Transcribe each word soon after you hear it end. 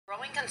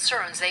growing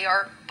concerns they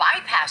are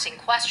bypassing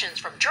questions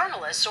from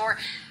journalists or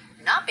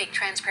not being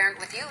transparent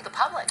with you, the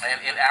public.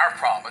 And in our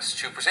promise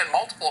to present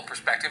multiple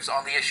perspectives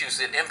on the issues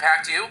that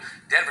impact you,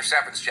 Denver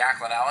 7's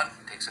Jacqueline Allen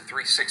takes a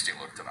 360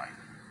 look tonight.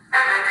 I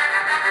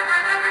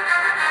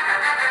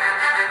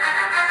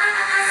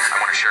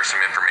want to share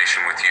some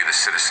information with you, the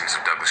citizens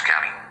of Douglas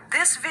County.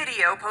 This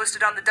video,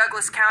 posted on the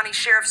Douglas County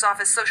Sheriff's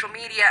Office social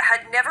media,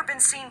 had never been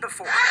seen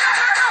before.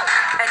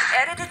 An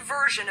edited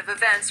version of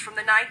events from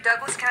the night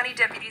Douglas County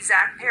Deputy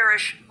Zach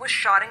Parrish was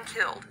shot and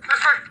killed.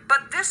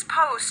 But this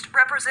post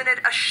represented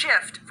a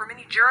shift for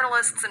many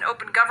journalists and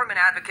open government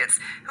advocates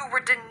who were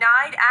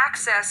denied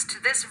access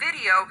to this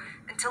video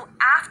until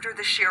after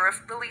the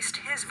sheriff released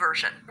his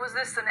version. Was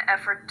this an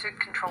effort to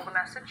control the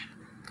message?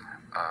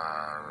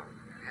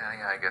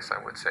 Yeah, I guess I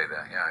would say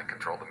that. Yeah, I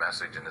control the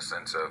message in the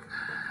sense of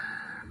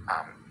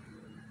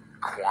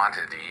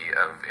quantity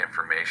of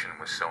information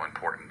was so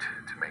important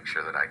to make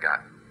sure that I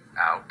got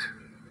out.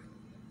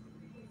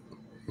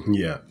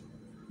 Yeah,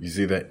 you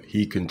see that?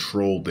 He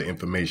controlled the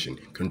information.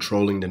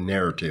 Controlling the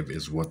narrative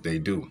is what they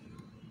do.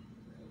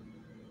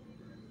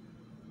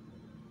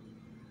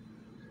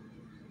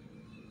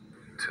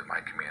 To my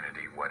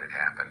community, what had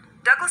happened.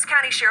 Douglas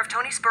County Sheriff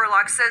Tony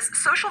Spurlock says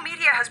social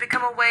media has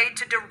become a way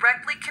to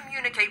directly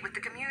communicate with the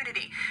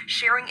community,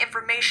 sharing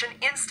information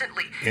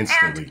instantly. And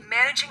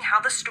managing how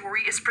the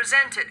story is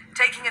presented,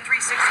 taking a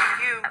 360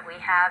 view.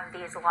 We have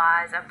these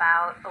laws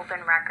about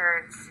open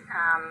records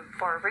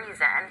for a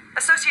reason.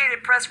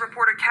 Associated Press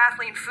reporter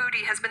Kathleen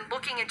Foodie has been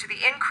looking into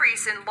the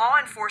increase in law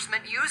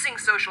enforcement using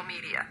social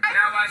media.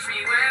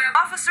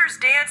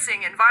 Officers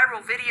dancing and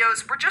viral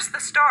videos were just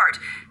the start.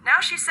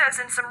 Now she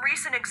says in some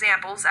recent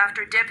examples,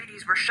 after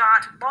deputies were shot,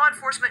 law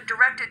enforcement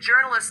directed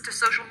journalists to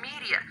social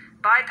media,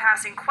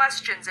 bypassing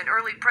questions in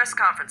early press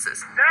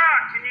conferences.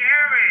 Doc, can you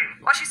hear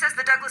me? While she says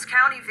the Douglas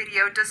County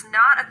video does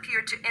not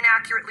appear to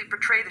inaccurately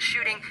portray the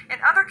shooting,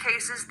 in other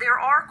cases there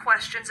are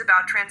questions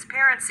about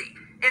transparency.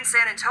 In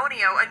San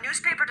Antonio, a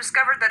newspaper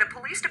discovered that a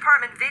police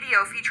department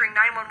video featuring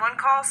 911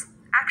 calls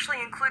actually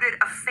included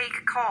a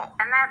fake call.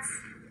 And that's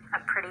a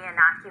pretty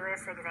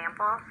innocuous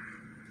example.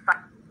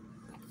 But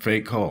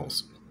fake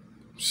calls.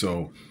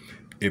 So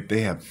if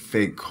they have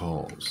fake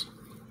calls,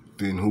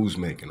 then who's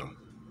making them?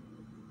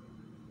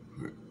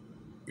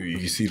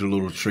 You see the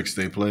little tricks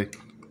they play?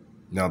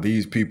 Now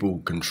these people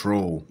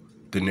control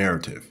the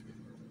narrative.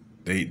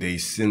 They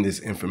send this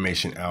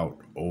information out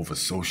over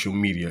social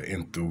media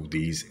and through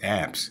these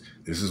apps.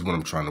 This is what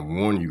I'm trying to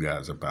warn you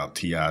guys about,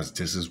 TIs.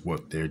 This is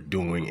what they're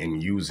doing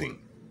and using.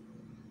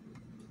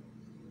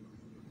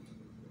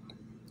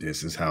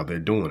 This is how they're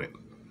doing it.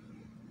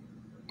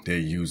 They're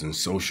using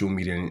social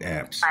media and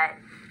apps. But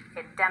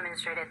it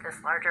demonstrated this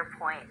larger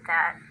point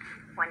that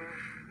when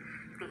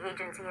the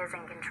agency is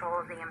in control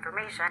of the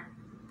information,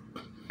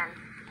 and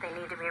they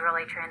need to be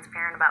really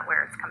transparent about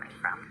where it's coming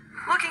from.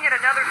 Looking at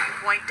another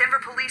viewpoint, Denver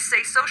police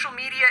say social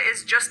media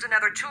is just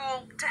another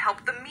tool to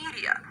help the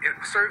media. It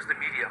serves the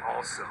media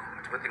also.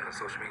 It's one thing on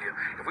social media.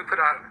 If we put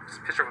out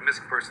a picture of a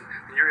missing person,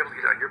 then you're able to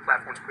get it on your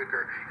platforms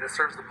quicker, and it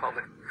serves the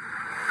public.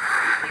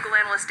 Legal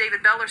analyst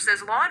David Beller says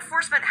law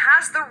enforcement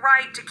has the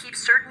right to keep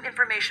certain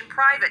information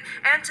private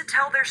and to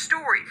tell their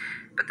story,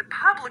 but the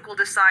public will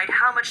decide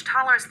how much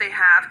tolerance they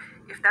have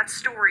if that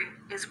story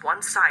is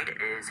one-sided.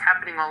 It is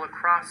happening all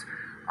across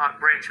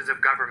branches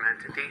of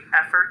government, the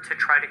effort to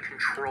try to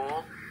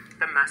control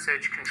the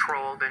message,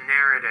 control the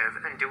narrative,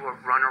 and do a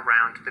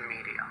runaround to the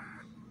media.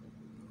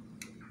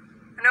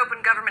 And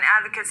open government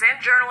advocates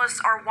and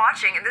journalists are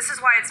watching, and this is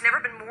why it's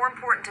never been more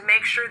important to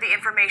make sure the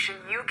information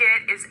you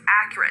get is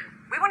accurate.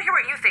 We want to hear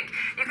what you think.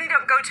 You can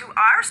go to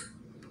ours.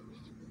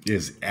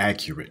 Is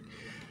accurate.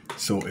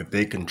 So if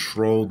they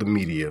control the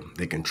media,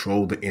 they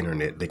control the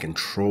internet, they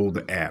control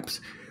the apps.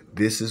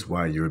 This is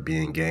why you're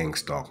being gang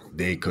stalked.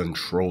 They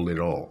control it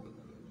all.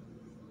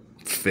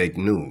 Fake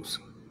news.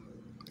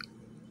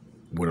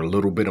 With a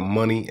little bit of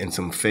money and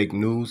some fake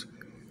news,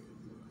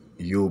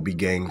 you'll be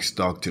gang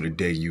stalked to the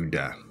day you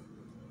die.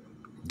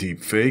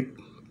 Deep fake,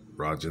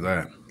 roger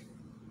that.